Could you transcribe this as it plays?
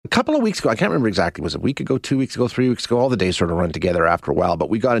couple of weeks ago, I can't remember exactly, was it a week ago, 2 weeks ago, 3 weeks ago? All the days sort of run together after a while, but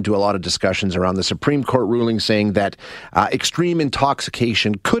we got into a lot of discussions around the Supreme Court ruling saying that extreme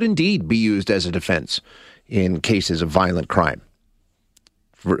intoxication could indeed be used as a defense in cases of violent crime.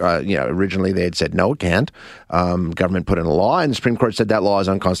 Originally they had said, no, it can't. Government put in a law, and the Supreme Court said that law is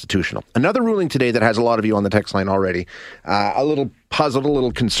unconstitutional. Another ruling today that has a lot of you on the text line already, a little puzzled, a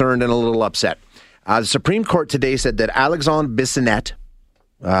little concerned, and a little upset. The Supreme Court today said that Alexandre Bissonnette,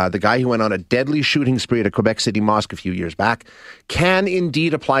 the guy who went on a deadly shooting spree at a Quebec City mosque a few years back, can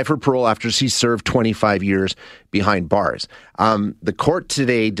indeed apply for parole after he served 25 years behind bars. The court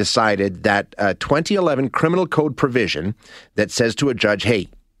today decided that a 2011 criminal code provision that says to a judge, hey,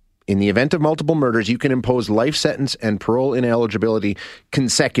 in the event of multiple murders, you can impose life sentence and parole ineligibility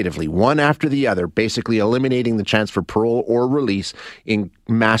consecutively, one after the other, basically eliminating the chance for parole or release in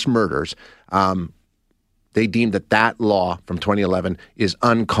mass murders. They deemed that law from 2011 is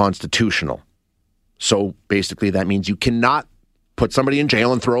unconstitutional. So basically that means you cannot put somebody in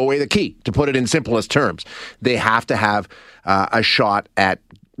jail and throw away the key, to put it in simplest terms. They have to have a shot at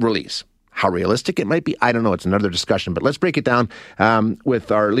release. How realistic it might be, I don't know. It's another discussion. But let's break it down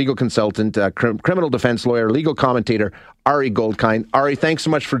with our legal consultant, criminal defense lawyer, legal commentator, Ari Goldkind. Ari, thanks so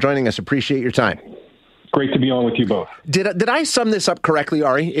much for joining us. Appreciate your time. Great to be on with you both. Did I sum this up correctly,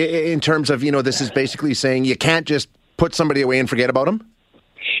 Ari, in terms of, this is basically saying you can't just put somebody away and forget about them?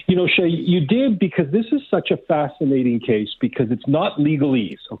 Shay, you did, because this is such a fascinating case, because it's not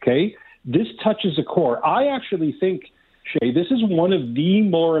legalese, okay? This touches a core. I actually think, Shay, this is one of the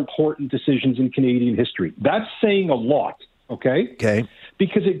more important decisions in Canadian history. That's saying a lot, okay? Okay.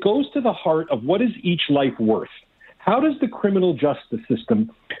 Because it goes to the heart of what is each life worth. How does the criminal justice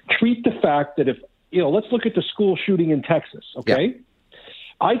system treat the fact that if, let's look at the school shooting in Texas, okay? Yeah.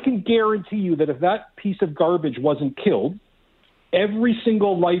 I can guarantee you that if that piece of garbage wasn't killed, every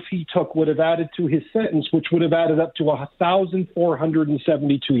single life he took would have added to his sentence, which would have added up to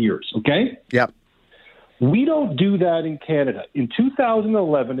 1,472 years, okay? Yep. We don't do that in Canada. In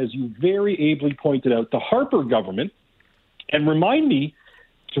 2011, as you very ably pointed out, the Harper government, and remind me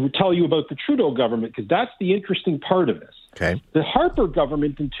to tell you about the Trudeau government, because that's the interesting part of this. Okay. The Harper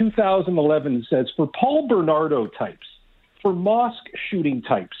government in 2011 says for Paul Bernardo types, for mosque shooting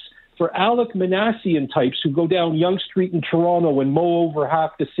types, for Alec Manassian types who go down Yonge Street in Toronto and mow over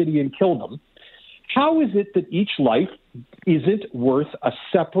half the city and kill them, how is it that each life isn't worth a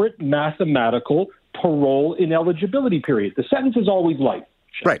separate mathematical parole ineligibility period? The sentence is always life.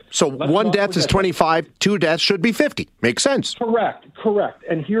 Right. So one death is 25, two deaths should be 50. Makes sense. Correct.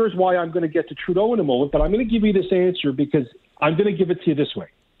 And here's why I'm going to get to Trudeau in a moment, but I'm going to give you this answer because I'm going to give it to you this way.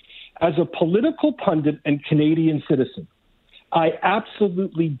 As a political pundit and Canadian citizen, I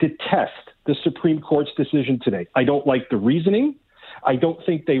absolutely detest the Supreme Court's decision today. I don't like the reasoning. I don't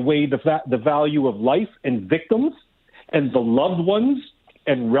think they weigh the value of life and victims and the loved ones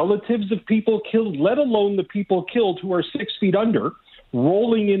and relatives of people killed, let alone the people killed who are 6 feet under,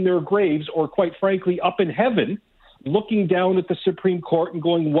 rolling in their graves, or quite frankly, up in heaven, looking down at the Supreme Court and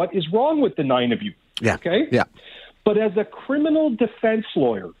going, what is wrong with the 9 of you? Yeah. Okay? Yeah. But as a criminal defense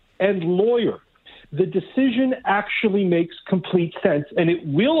lawyer and lawyer, the decision actually makes complete sense, and it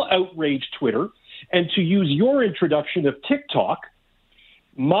will outrage Twitter. And to use your introduction of TikTok,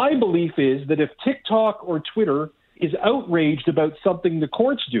 my belief is that if TikTok or Twitter is outraged about something the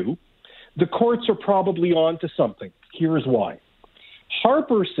courts do, the courts are probably on to something. Here's why.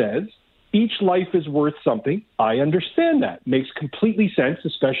 Harper says each life is worth something. I understand that. Makes completely sense,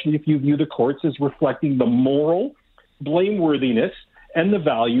 especially if you view the courts as reflecting the moral blameworthiness and the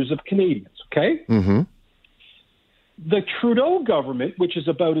values of Canadians, okay? Mm-hmm. The Trudeau government, which is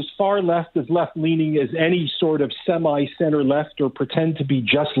about as far left as left-leaning as any sort of semi-center left or pretend to be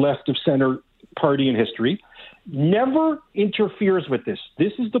just left-of-center party in history, never interferes with this.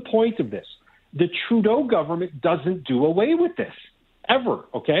 This is the point of this. The Trudeau government doesn't do away with this, ever,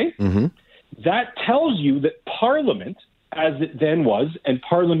 okay? Mm-hmm. That tells you that Parliament, as it then was, and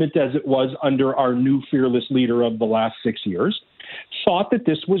Parliament as it was under our new fearless leader of the last 6 years, thought that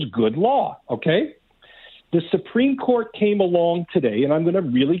this was good law, okay? The Supreme Court came along today, and I'm going to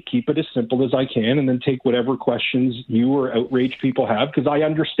really keep it as simple as I can and then take whatever questions you or outraged people have, because I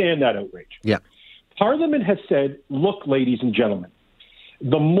understand that outrage. Yeah. Parliament has said, look, ladies and gentlemen,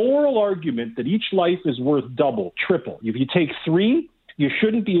 the moral argument that each life is worth double, triple. If you take 3, you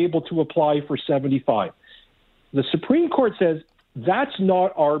shouldn't be able to apply for 75. The Supreme Court says that's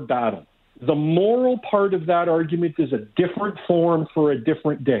not our battle. The moral part of that argument is a different form for a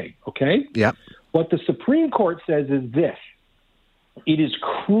different day, okay? Yeah. What the Supreme Court says is this. It is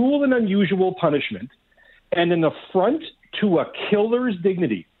cruel and unusual punishment and an affront to a killer's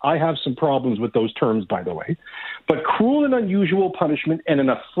dignity. I have some problems with those terms, by the way. But cruel and unusual punishment and an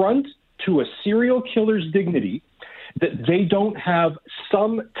affront to a serial killer's dignity that they don't have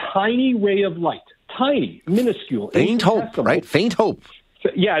some tiny ray of light, tiny, minuscule, faint hope, right? Faint hope.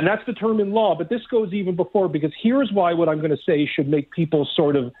 Yeah, and that's the term in law, but this goes even before, because here's why what I'm going to say should make people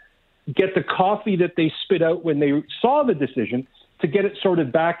sort of get the coffee that they spit out when they saw the decision to get it sort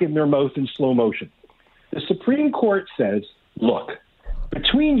of back in their mouth in slow motion. The Supreme Court says, look,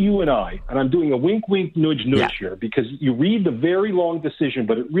 between you and I'm doing a wink, wink, nudge, nudge here, because you read the very long decision,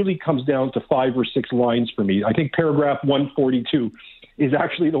 but it really comes down to 5 or 6 lines for me. I think paragraph 142 is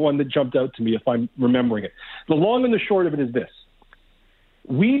actually the one that jumped out to me, if I'm remembering it. The long and the short of it is this.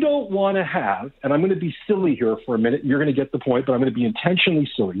 We don't want to have, and I'm going to be silly here for a minute. You're going to get the point, but I'm going to be intentionally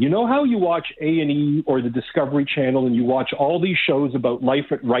silly. You know how you watch A&E or the Discovery Channel and you watch all these shows about life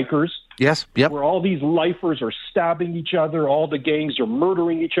at Rikers? Yes, yep. Where all these lifers are stabbing each other, all the gangs are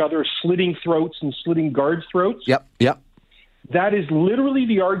murdering each other, slitting throats and slitting guards' throats? Yep. That is literally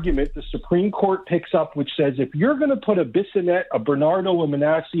the argument the Supreme Court picks up, which says if you're going to put a Bissonnette, a Bernardo, a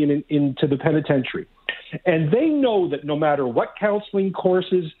Manassian into the penitentiary, and they know that no matter what counseling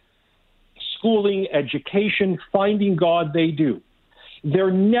courses, schooling, education, finding God they do,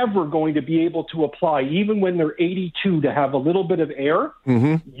 they're never going to be able to apply, even when they're 82, to have a little bit of air.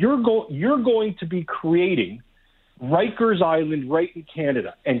 Mm-hmm. You're going to be creating Rikers Island right in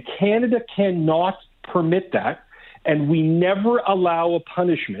Canada, and Canada cannot permit that. And we never allow a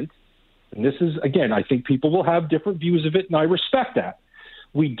punishment, and this is, again, I think people will have different views of it, and I respect that.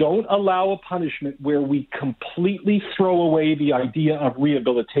 We don't allow a punishment where we completely throw away the idea of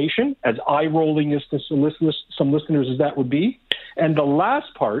rehabilitation, as eye-rolling as to some listeners as that would be. And the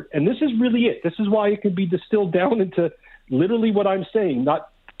last part, and this is really it, this is why it can be distilled down into literally what I'm saying,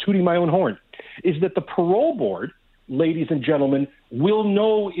 not tooting my own horn, is that the parole board, ladies and gentlemen, will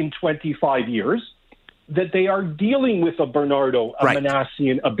know in 25 years that they are dealing with a Bernardo, a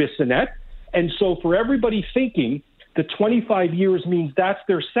Manassian, a Bissonnette. And so for everybody thinking that 25 years means that's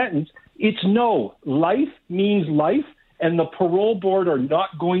their sentence, it's no. Life means life, and the parole board are not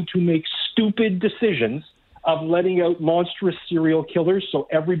going to make stupid decisions of letting out monstrous serial killers, so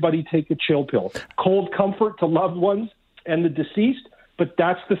everybody take a chill pill. Cold comfort to loved ones and the deceased, but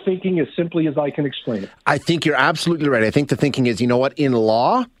that's the thinking as simply as I can explain it. I think you're absolutely right. I think the thinking is, you know what, in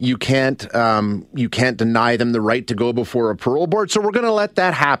law, you can't deny them the right to go before a parole board. So we're going to let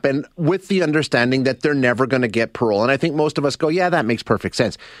that happen with the understanding that they're never going to get parole. And I think most of us go, yeah, that makes perfect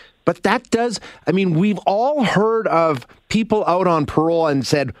sense. But that does, I mean, we've all heard of people out on parole and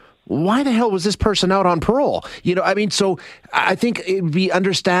said, why the hell was this person out on parole? You know, I mean, so I think it'd be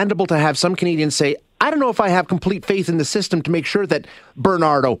understandable to have some Canadians say, I don't know if I have complete faith in the system to make sure that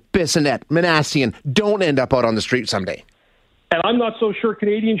Bernardo, Bissonnette, Manassian don't end up out on the street someday. And I'm not so sure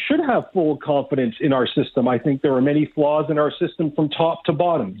Canadians should have full confidence in our system. I think there are many flaws in our system from top to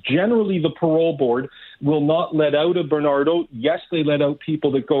bottom. Generally, the parole board will not let out a Bernardo. Yes, they let out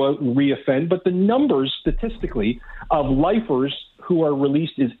people that go out and reoffend, but the numbers statistically of lifers who are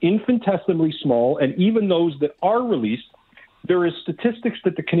released is infinitesimally small, and even those that are released, there is statistics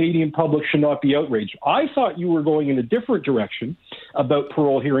that the Canadian public should not be outraged. I thought you were going in a different direction about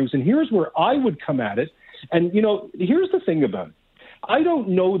parole hearings, and here's where I would come at it. And, you know, here's the thing about it. I don't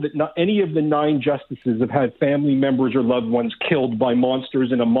know that not any of the 9 justices have had family members or loved ones killed by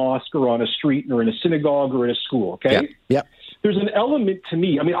monsters in a mosque or on a street or in a synagogue or in a school, okay? Yeah. There's an element to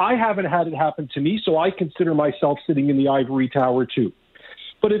me. I mean, I haven't had it happen to me, so I consider myself sitting in the ivory tower too.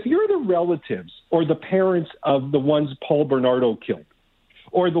 But if you're the relatives or the parents of the ones Paul Bernardo killed,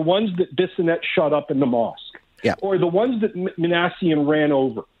 or the ones that Bissonnette shot up in the mosque, or the ones that Manassian ran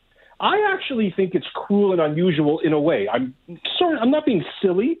over, I actually think it's cruel and unusual in a way. I'm not being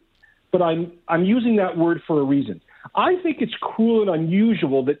silly, but I'm using that word for a reason. I think it's cruel and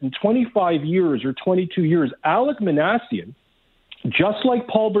unusual that in 25 years or 22 years, Alec Manassian, just like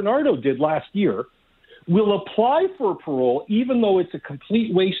Paul Bernardo did last year, will apply for parole, even though it's a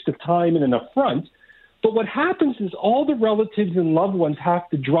complete waste of time and an affront. But what happens is all the relatives and loved ones have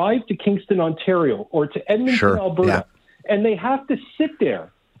to drive to Kingston, Ontario, or to Edmonton, Alberta, and they have to sit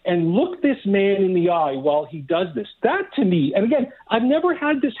there and look this man in the eye while he does this. That to me, and again, I've never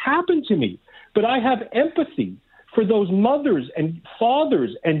had this happen to me, but I have empathy for those mothers and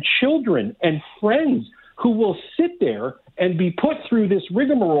fathers and children and friends who will sit there and be put through this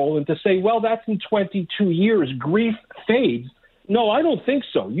rigmarole and to say, well, that's in 22 years, grief fades. No, I don't think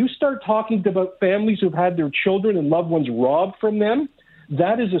so. You start talking about families who've had their children and loved ones robbed from them,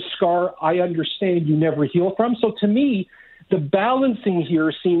 that is a scar I understand you never heal from. So to me, the balancing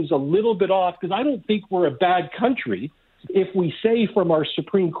here seems a little bit off because I don't think we're a bad country if we say from our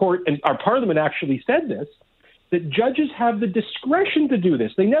Supreme Court, and our Parliament actually said this, that judges have the discretion to do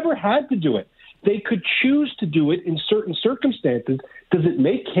this. They never had to do it. They could choose to do it in certain circumstances. Does it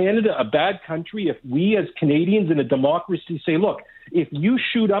make Canada a bad country if we as Canadians in a democracy say, look, if you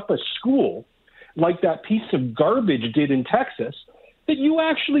shoot up a school like that piece of garbage did in Texas, that you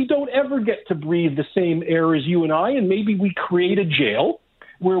actually don't ever get to breathe the same air as you and I, and maybe we create a jail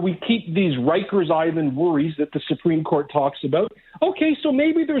where we keep these Rikers Island worries that the Supreme Court talks about. Okay, so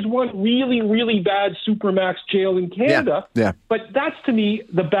maybe there's one really, really bad supermax jail in Canada. Yeah. But that's, to me,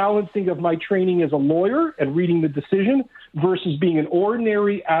 the balancing of my training as a lawyer and reading the decision versus being an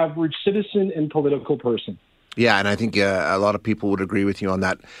ordinary, average citizen and political person. Yeah, and I think a lot of people would agree with you on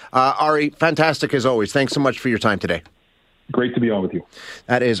that. Ari, fantastic as always. Thanks so much for your time today. Great to be on with you.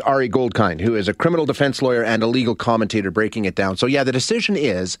 That is Ari Goldkind, who is a criminal defense lawyer and a legal commentator, breaking it down. So, yeah, the decision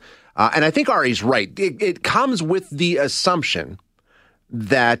is, and I think Ari's right, it comes with the assumption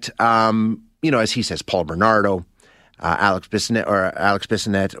that, as he says, Paul Bernardo, Alex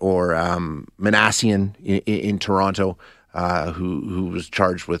Bissonnette or Manassian in Toronto, who was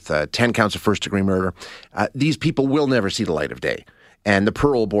charged with 10 counts of first-degree murder, these people will never see the light of day. And the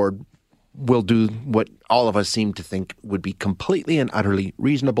parole board will do what all of us seem to think would be completely and utterly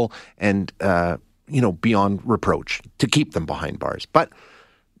reasonable and, beyond reproach to keep them behind bars. But,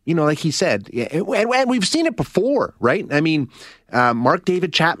 like he said, and we've seen it before, right? I mean, Mark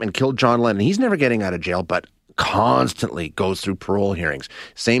David Chapman killed John Lennon. He's never getting out of jail, but constantly goes through parole hearings.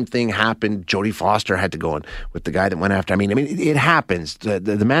 Same thing happened. Jodie Foster had to go in with the guy that went after. I mean, it happens.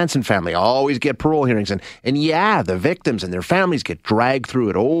 The Manson family always get parole hearings, and yeah, the victims and their families get dragged through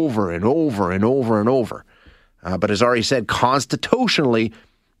it over and over and over and over. But as Ari said, constitutionally,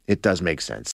 it does make sense.